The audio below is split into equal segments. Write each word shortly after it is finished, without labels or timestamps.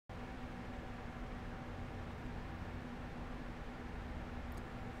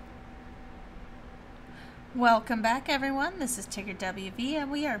Welcome back, everyone. This is Tigger WV, and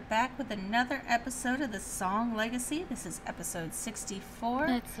we are back with another episode of the Song Legacy. This is episode 64.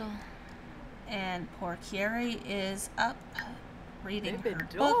 That's all. And poor Kieri is up reading her Baby book,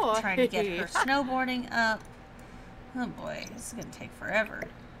 doy. trying to get her snowboarding up. Oh boy, this is going to take forever.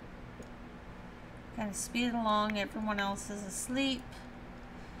 Kind of speed along. Everyone else is asleep.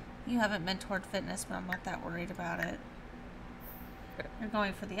 You haven't been toward fitness, but I'm not that worried about it. You're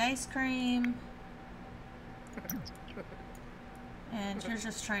going for the ice cream. And you're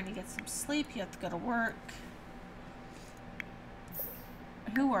just trying to get some sleep. You have to go to work.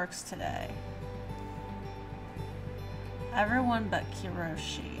 Who works today? Everyone but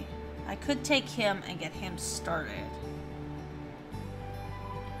Kiroshi. I could take him and get him started.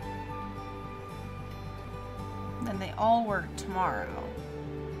 Then they all work tomorrow.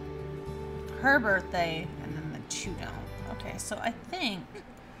 Her birthday, and then the two don't. Okay, so I think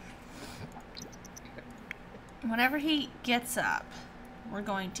whenever he gets up, we're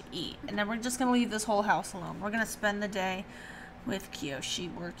going to eat. And then we're just going to leave this whole house alone. We're going to spend the day with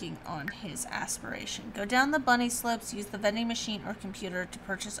Kiyoshi working on his aspiration. Go down the bunny slopes, use the vending machine or computer to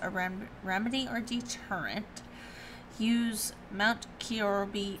purchase a remedy or deterrent. Use Mount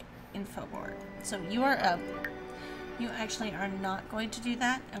Kiorobi info board. So you are up. You actually are not going to do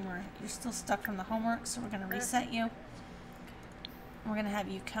that, and you're still stuck from the homework, so we're going to reset you. We're going to have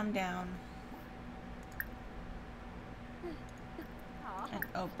you come down and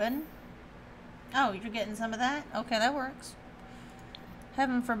open. Oh, you're getting some of that? Okay, that works.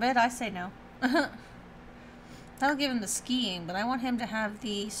 Heaven forbid I say no. That'll give him the skiing, but I want him to have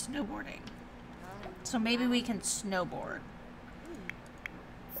the snowboarding. So maybe we can snowboard.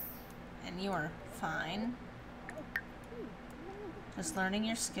 And you are fine. Just learning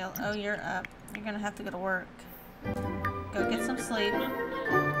your skill. Oh, you're up. You're gonna have to go to work. Go get some sleep.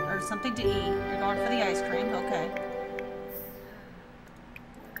 Or something to eat. You're going for the ice cream. Okay.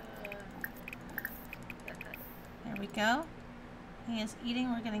 There we go. He is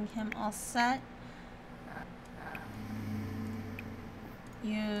eating. We're getting him all set.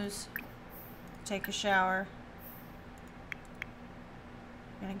 Take a shower.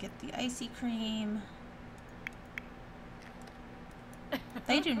 We're gonna get the icy cream.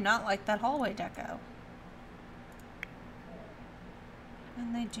 They do not like that hallway deco.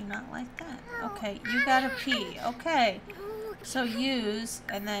 And they do not like that. Okay, you gotta pee. Okay. So use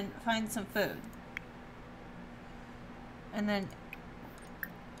and then find some food. And then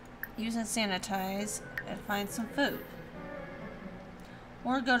use and sanitize and find some food.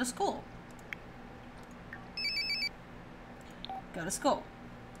 Or go to school. Go to school.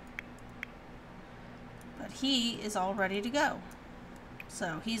 But he is all ready to go.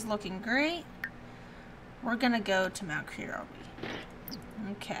 So he's looking great. We're gonna go to Mount Kirobi.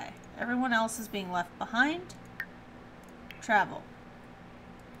 Okay. Everyone else is being left behind. Travel.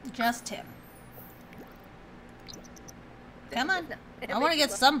 Just him. Come on. I want to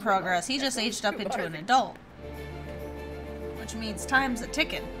get some progress. He just aged up into an adult. Which means time's a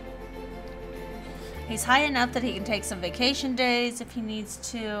ticking. He's high enough that he can take some vacation days if he needs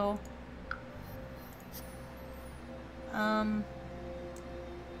to.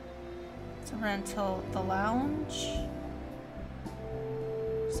 To rental the lounge.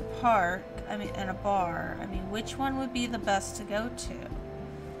 It's a park, and a bar. Which one would be the best to go to?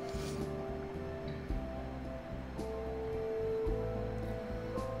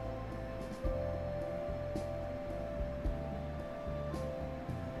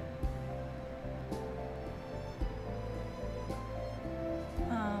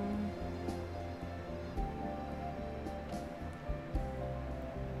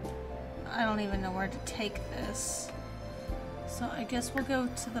 I don't even know where to take this. So I guess we'll go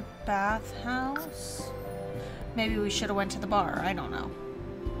to the bathhouse. Maybe we should have went to the bar. I don't know.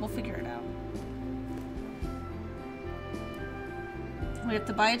 We'll figure it out. We have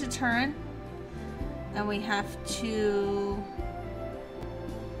to buy a deterrent. And we have to...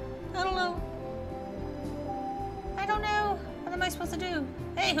 I don't know. I don't know. What am I supposed to do?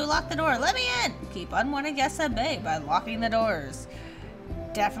 Hey, who locked the door? Let me in! Keep unwanted guests at bay by locking the doors.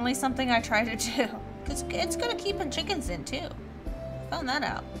 Definitely something I try to do. Because it's good at keeping chickens in, too. Found that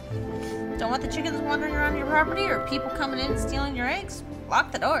out. Don't want the chickens wandering around your property or people coming in stealing your eggs?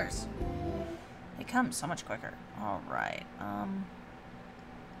 Lock the doors. They come so much quicker. Alright.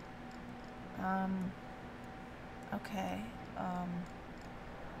 Okay.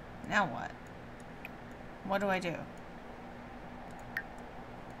 Now what? What do I do?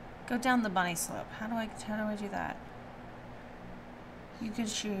 Go down the bunny slope. How do I do that? You could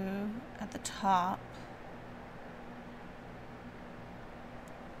shoot at the top.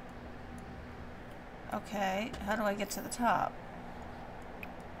 Okay, how do I get to the top?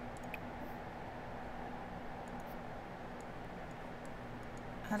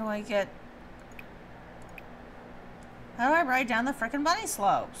 How do I ride down the frickin' bunny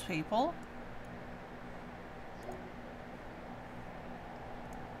slopes, people?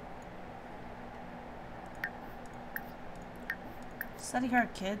 Study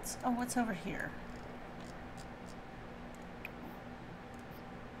hard, kids. Oh, what's over here?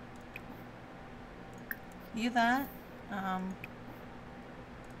 You that?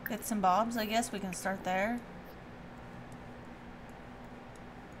 Bits and bobs, I guess we can start there.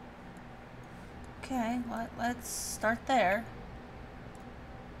 Okay, let's start there.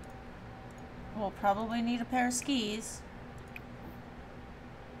 We'll probably need a pair of skis.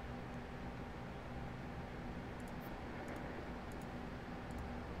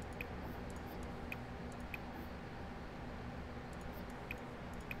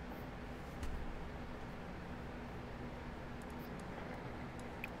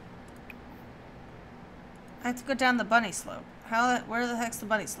 I have to go down the bunny slope. Where the heck's the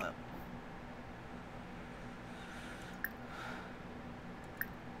bunny slope?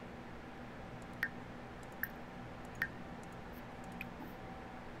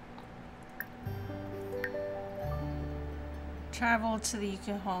 Travel to the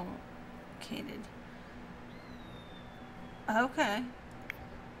home located. Okay.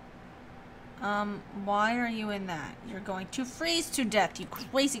 Why are you in that? You're going to freeze to death, you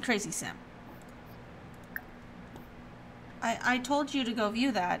crazy sim. I told you to go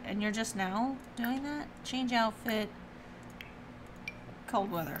view that, and you're just now doing that? Change outfit.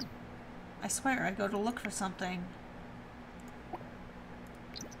 Cold weather. I swear, I go to look for something.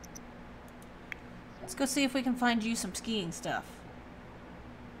 Let's go see if we can find you some skiing stuff.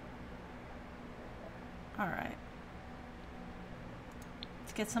 Alright.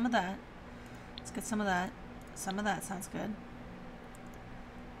 Let's get some of that. Let's get some of that. Some of that sounds good.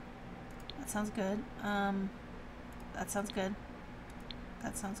 That sounds good. That sounds good.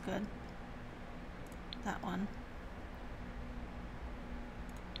 That sounds good. That one.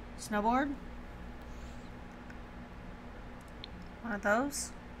 Snowboard? One of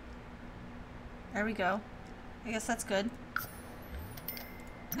those? There we go. I guess that's good.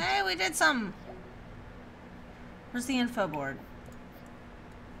 Hey, we did some! Where's the info board?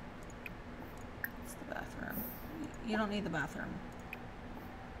 It's the bathroom. You don't need the bathroom.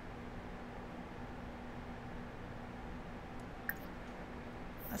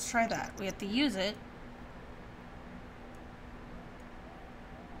 Let's try that. We have to use it.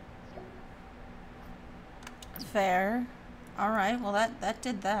 Fair. Alright, well that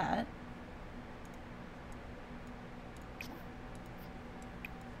did that.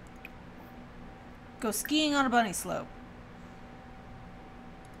 Go skiing on a bunny slope.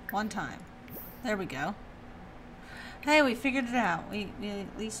 One time. There we go. Hey, we figured it out. We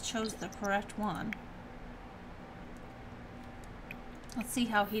at least chose the correct one. Let's see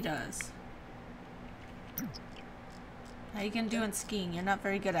how he does. How you gonna do in skiing? You're not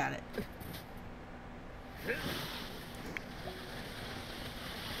very good at it.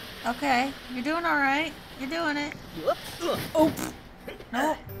 Okay, you're doing alright. You're doing it. Oh!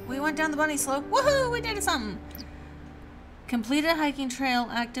 Nope, we went down the bunny slope. Woohoo! We did something! Complete a hiking trail,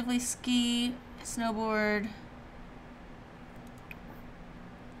 actively ski, snowboard.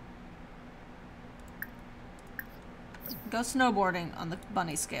 Go snowboarding on the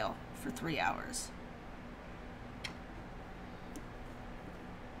bunny scale for 3 hours.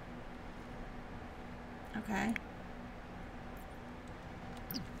 Okay.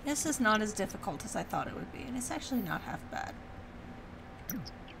 This is not as difficult as I thought it would be, and it's actually not half bad.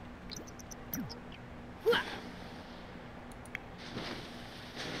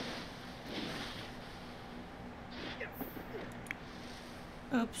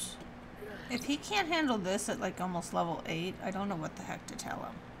 Oops. If he can't handle this at like almost level 8, I don't know what the heck to tell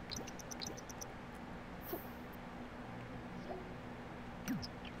him.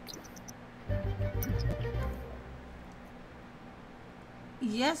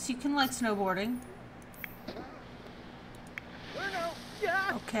 Yes, you can like snowboarding.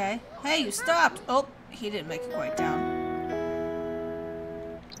 Okay. Hey, you stopped! Oh, he didn't make it quite down.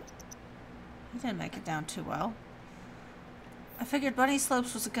 He didn't make it down too well. I figured bunny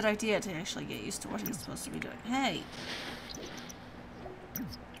slopes was a good idea to actually get used to what he's supposed to be doing. Hey!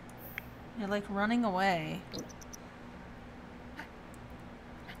 You're like running away.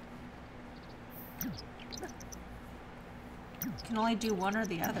 Can only do one or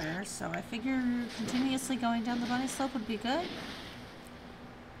the other, so I figure continuously going down the bunny slope would be good.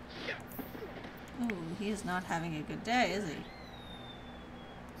 Ooh, he is not having a good day, is he?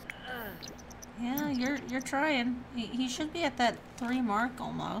 Yeah, you're trying. He should be at that 3 mark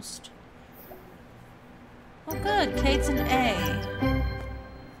almost. Oh good, Kate's an A.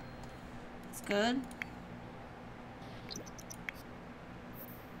 That's good.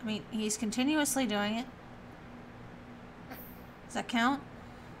 I mean, he's continuously doing it. Does that count?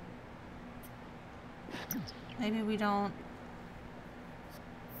 Maybe we don't.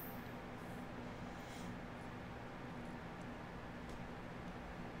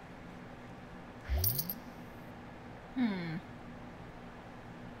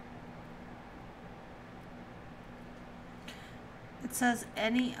 It says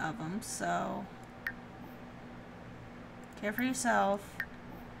any of them, so care for yourself.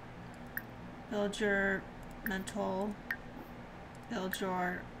 Build your mental. Build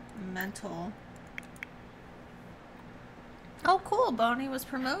your mental. Oh, cool. Bonnie was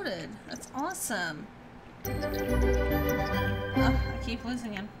promoted. That's awesome. I keep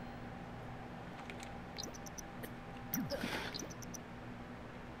losing him.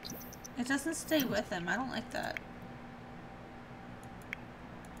 It doesn't stay with him. I don't like that.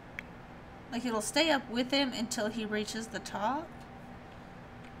 Like, it'll stay up with him until he reaches the top.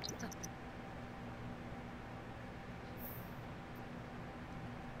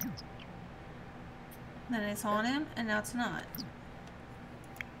 Then it's on him, and now it's not.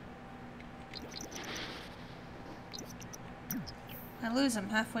 I lose him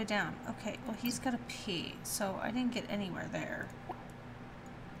halfway down. Okay, well, he's got to pee, so I didn't get anywhere there.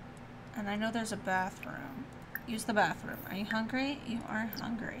 And I know there's a bathroom. Use the bathroom. Are you hungry? You are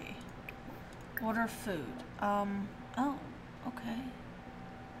hungry. Order food. Oh, okay.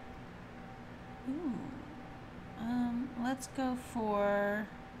 Ooh. Let's go for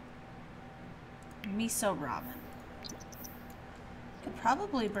miso ramen. Could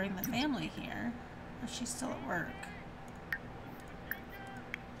probably bring the family here. Or she's still at work.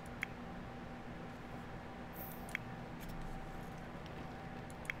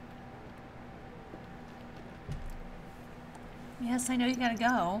 Yes, I know you gotta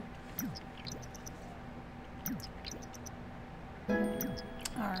go.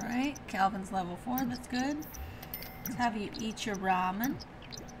 Alright, Calvin's level 4, that's good. Let's have you eat your ramen.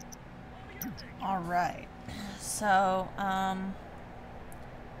 Alright, so,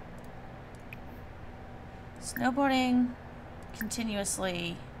 snowboarding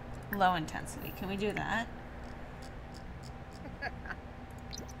continuously low intensity. Can we do that?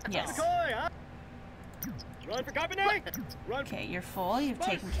 Yes. Run for company! Run. Okay, you're full. You've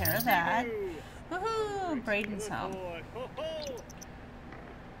taken care of that. Woohoo! Braden's home.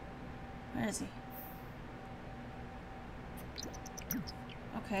 Where is he?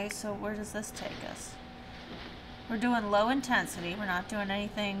 Okay, so where does this take us? We're doing low intensity. We're not doing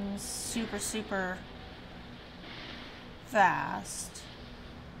anything super, super fast.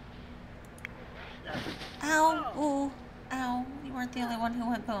 Ow! Ooh! Ow! You weren't the only one who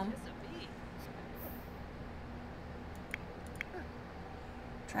went boom.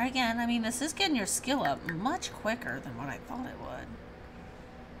 Try again. I mean, this is getting your skill up much quicker than what I thought it would.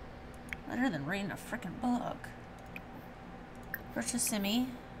 Better than reading a frickin' book. Purchase Simi.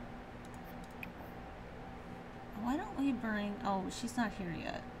 Why don't we bring... Oh, she's not here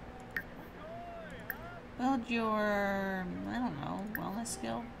yet. Build your... I don't know. Wellness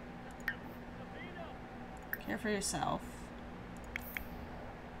skill. Care for yourself.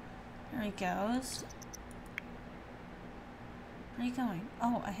 There he goes. Where are you going?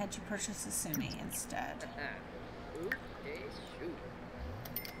 Oh, I had you purchase a Simi instead.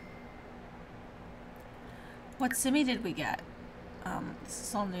 What Simi did we get? This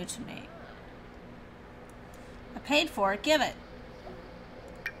is all new to me. I paid for it. Give it.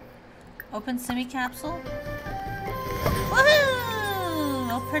 Open Simi capsule. Woohoo!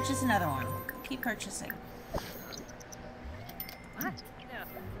 I'll purchase another one. Keep purchasing. What?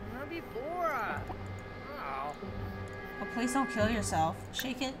 Not before. Oh. Oh, please don't kill yourself.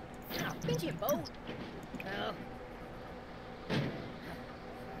 Shake it. Pinch boat. Oh.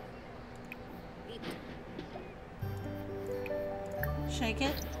 Shake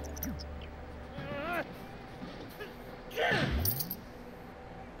it.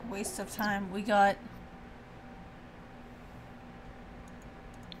 Waste of time. We got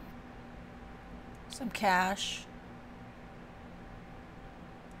some cash.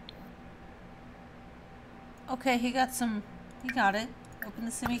 Okay, he got some. He got it. Open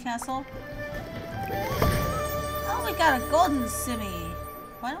the Simi castle. Oh, we got a golden Simi.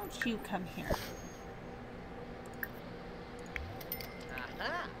 Why don't you come here?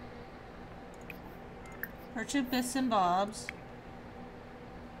 Purchase bits and bobs.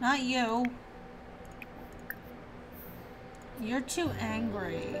 Not you. You're too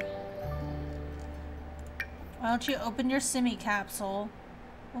angry. Why don't you open your Simmy capsule?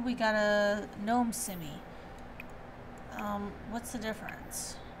 Well, we got a gnome Simmy. What's the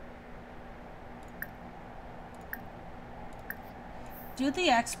difference? Do the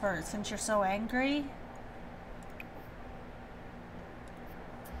expert since you're so angry.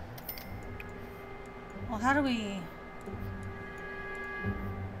 Well, how do we...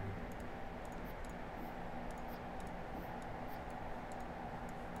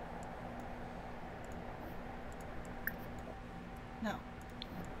 No.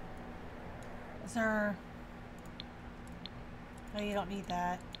 Is there... No, you don't need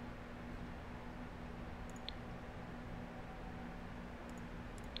that.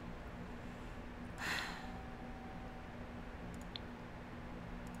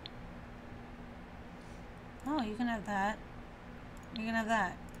 Oh, you can have that. You can have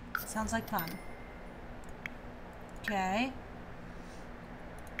that. Sounds like fun. Okay.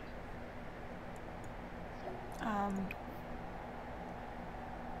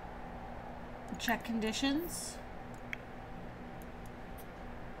 Check conditions.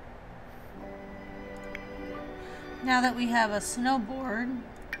 Now that we have a snowboard,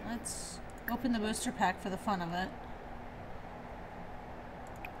 let's open the booster pack for the fun of it.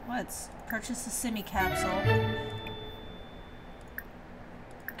 Let's purchase a Simmy capsule.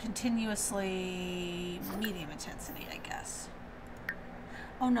 Continuously medium intensity, I guess.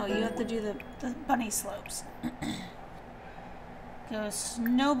 Oh no, you have to do the bunny slopes. Go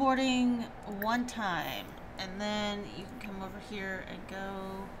snowboarding one time, and then you can come over here and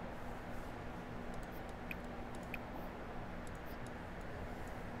go...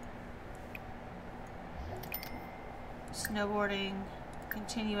 Snowboarding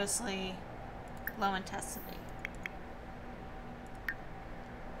continuously low intensity.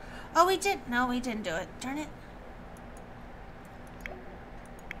 Oh, we did. No, we didn't do it. Darn it.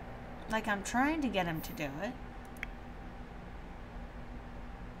 Like I'm trying to get him to do it.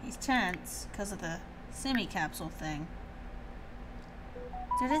 He's tense because of the Simmy capsule thing.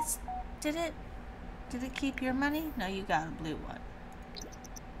 Did it keep your money? No, you got a blue one.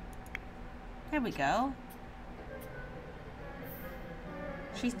 There we go.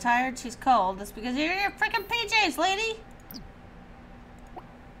 She's tired, she's cold. That's because you're in your freaking PJs, lady!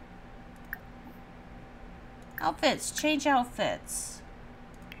 Outfits, change outfits.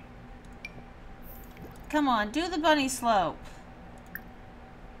 Come on, do the bunny slope.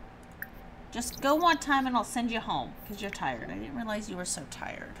 Just go one time and I'll send you home because you're tired. I didn't realize you were so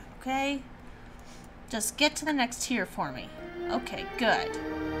tired, okay? Just get to the next tier for me. Okay, good.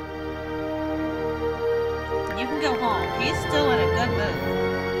 You can go home. He's still in a good mood.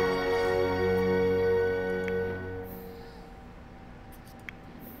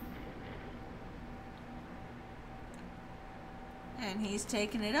 And he's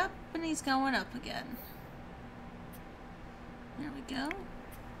taking it up and he's going up again. There we go.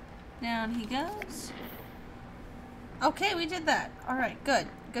 Down he goes. Okay, we did that. Alright, good.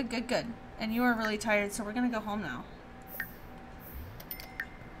 Good, good, good. And you are really tired, so we're gonna go home now.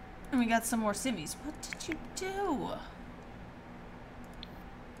 And we got some more Simmies. What did you do?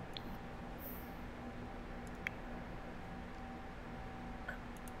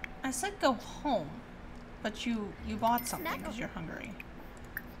 I said go home, but you bought something because you're hungry.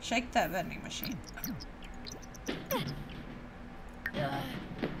 Shake that vending machine.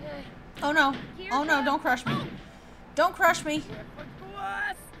 Oh no. Oh no, don't crush me. Don't crush me.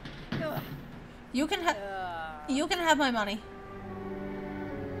 You can have my money.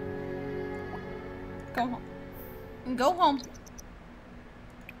 Go home. Go home.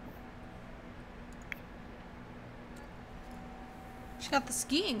 She got the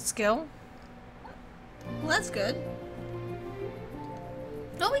skiing skill. Well, that's good.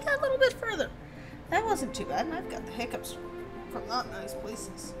 Oh, we got a little bit further. That wasn't too bad, and I've got the hiccups from not nice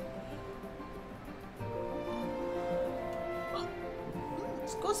places.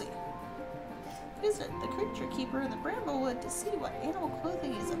 Scusi. Visit the creature keeper in the Bramblewood to see what animal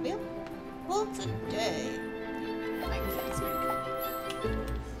clothing is available today. I can't speak.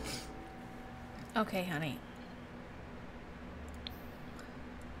 Okay, honey.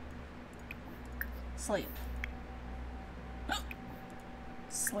 Sleep.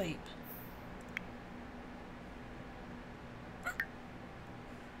 Sleep.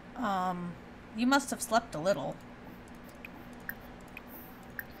 You must have slept a little.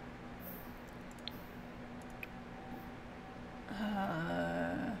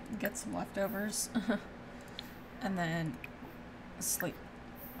 Get some leftovers. And then sleep.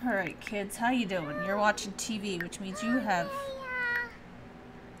 Alright, kids, how you doing? You're watching TV, which means you have...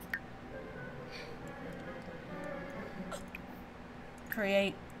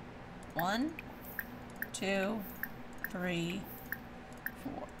 Create 1, 2, 3,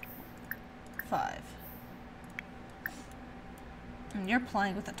 4, 5. And you're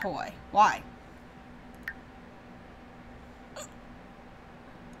playing with a toy. Why?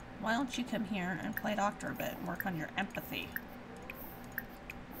 Why don't you come here and play doctor a bit and work on your empathy?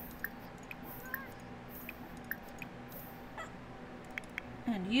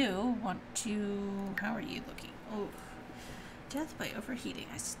 And you want to... How are you looking? Oh, death by overheating.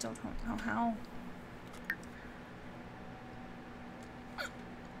 I still don't know how...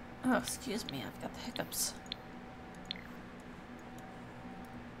 Oh, excuse me. I've got the hiccups.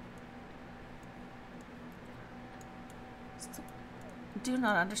 Still do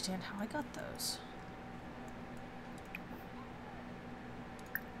not understand how I got those.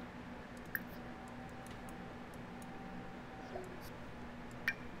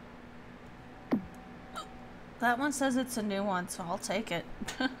 That one says it's a new one, so I'll take it.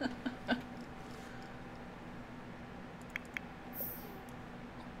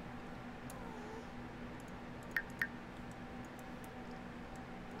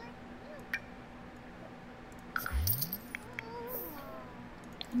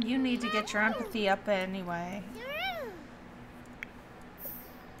 You need to get your empathy up anyway.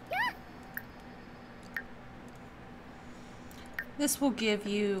 This will give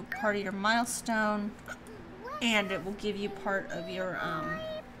you part of your milestone, and it will give you part of your, I'm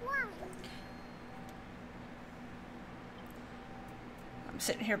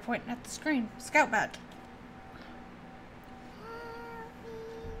sitting here pointing at the screen. Scout badge.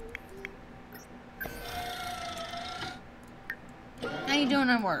 How you doing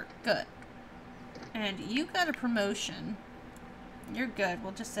on work? Good. And you got a promotion. You're good.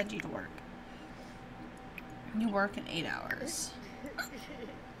 We'll just send you to work. You work in 8 hours.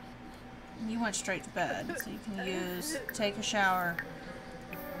 You went straight to bed, so you can take a shower.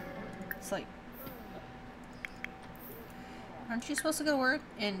 It's like, aren't you supposed to go to work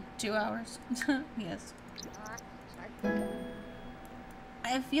in 2 hours? Yes. I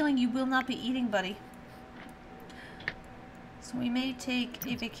have a feeling you will not be eating, buddy. So we may take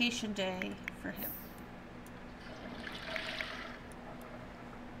a vacation day for him.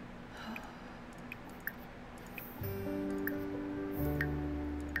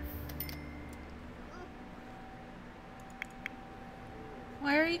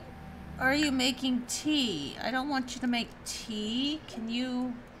 Why are you making tea? I don't want you to make tea. Can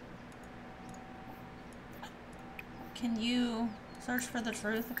you search for the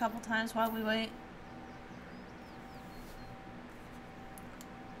truth a couple times while we wait?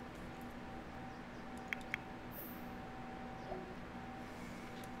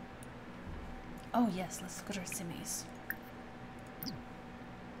 Oh yes, let's look at our simmies.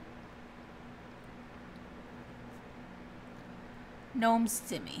 Gnome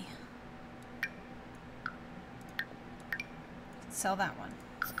simmy. Sell that one.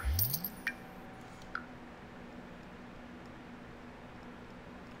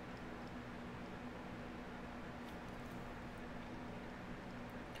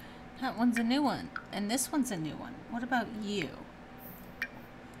 That one's a new one, and this one's a new one. What about you?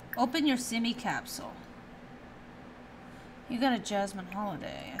 Open your Simmy capsule. You got a Jasmine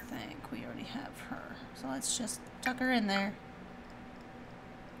Holiday, I think. We already have her. So let's just tuck her in there.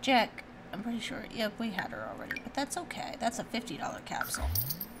 Check. I'm pretty sure. Yep, we had her already. But that's okay. That's a $50 capsule.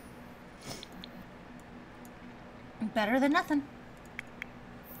 Better than nothing.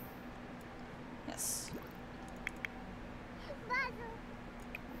 Yes.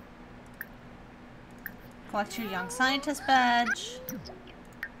 Collect your Young Scientist badge.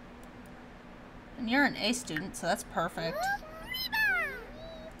 And you're an A student, so that's perfect.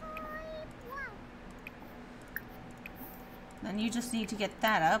 Then you just need to get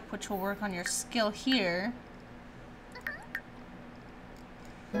that up, which will work on your skill here.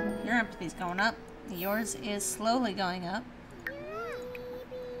 Your empathy's going up. Yours is slowly going up.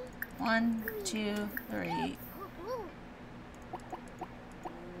 1, 2, 3,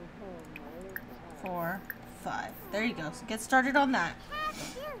 4, 5. There you go. So get started on that.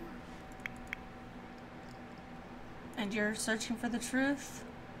 And you're searching for the truth?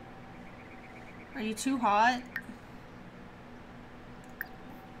 Are you too hot?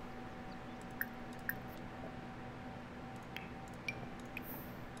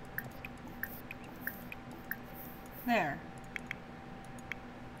 There.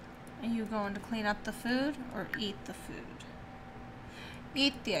 Are you going to clean up the food or eat the food?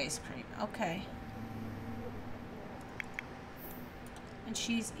 Eat the ice cream. Okay. And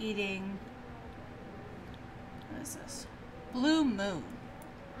she's eating... What is this? Blue Moon.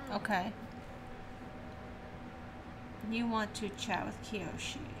 Okay. You want to chat with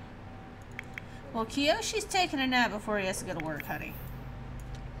Kiyoshi. Well, Kiyoshi's taking a nap before he has to go to work, honey.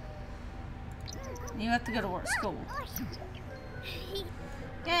 You have to go to work, school.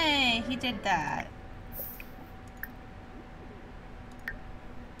 Yay, he did that.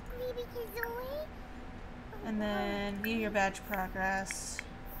 And then view your badge progress.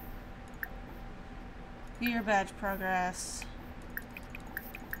 View your badge progress.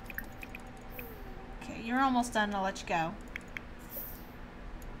 Okay, you're almost done. I'll let you go.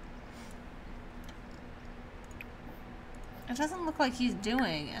 It doesn't look like he's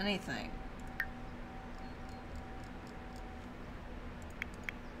doing anything.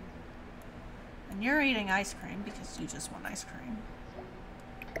 And you're eating ice cream because you just want ice cream.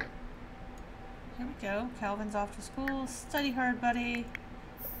 Here we go. Calvin's off to school. Study hard, buddy.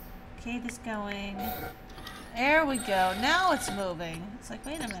 Kate is going. There we go. Now it's moving. It's like,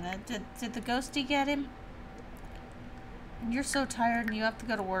 wait a minute. Did the ghostie get him? And you're so tired and you have to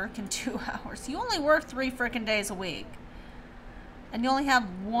go to work in 2 hours. You only work 3 frickin' days a week. And you only have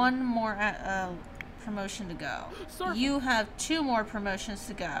 1 more promotion to go. Sir. You have 2 more promotions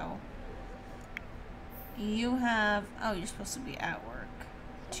to go. You have... Oh, you're supposed to be at work.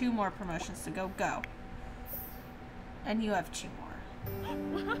 2 more promotions to go. Go. And you have 2 more.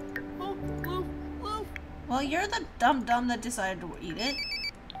 Well, you're the dum-dum that decided to eat it.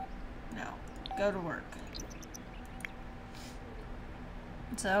 No. Go to work.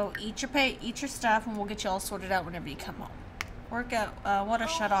 So, eat your stuff, and we'll get you all sorted out whenever you come home. Work out. Water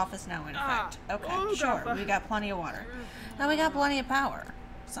shut-off is now in effect. Okay, sure. We got plenty of water. Now we got plenty of power.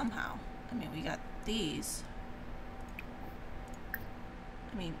 Somehow. I mean, we got these.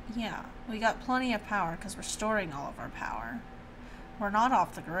 I mean, yeah. We got plenty of power because we're storing all of our power. We're not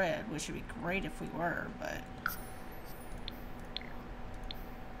off the grid, which would be great if we were, but...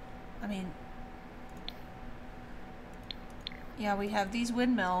 I mean... Yeah, we have these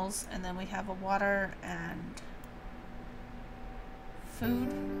windmills, and then we have a water and...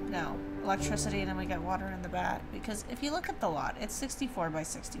 food? No. Electricity, and then we got water in the back. Because if you look at the lot, it's 64 by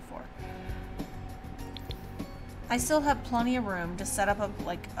 64. I still have plenty of room to set up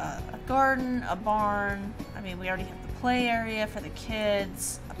a garden, a barn. I mean, we already have the play area for the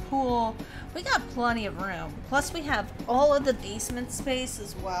kids, a pool. We got plenty of room. Plus, we have all of the basement space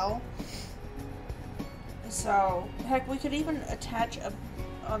as well. So, heck, we could even attach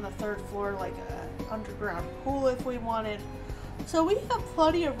on the 3rd floor like an underground pool if we wanted. So we have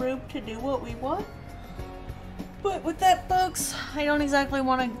plenty of room to do what we want. But with that, folks, I don't exactly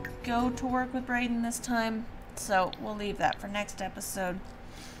want to go to work with Brayden this time. So we'll leave that for next episode.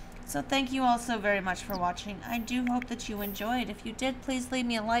 So thank you all so very much for watching. I do hope that you enjoyed. If you did, please leave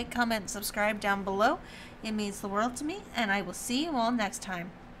me a like, comment, and subscribe down below. It means the world to me, and I will see you all next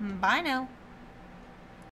time. Bye now.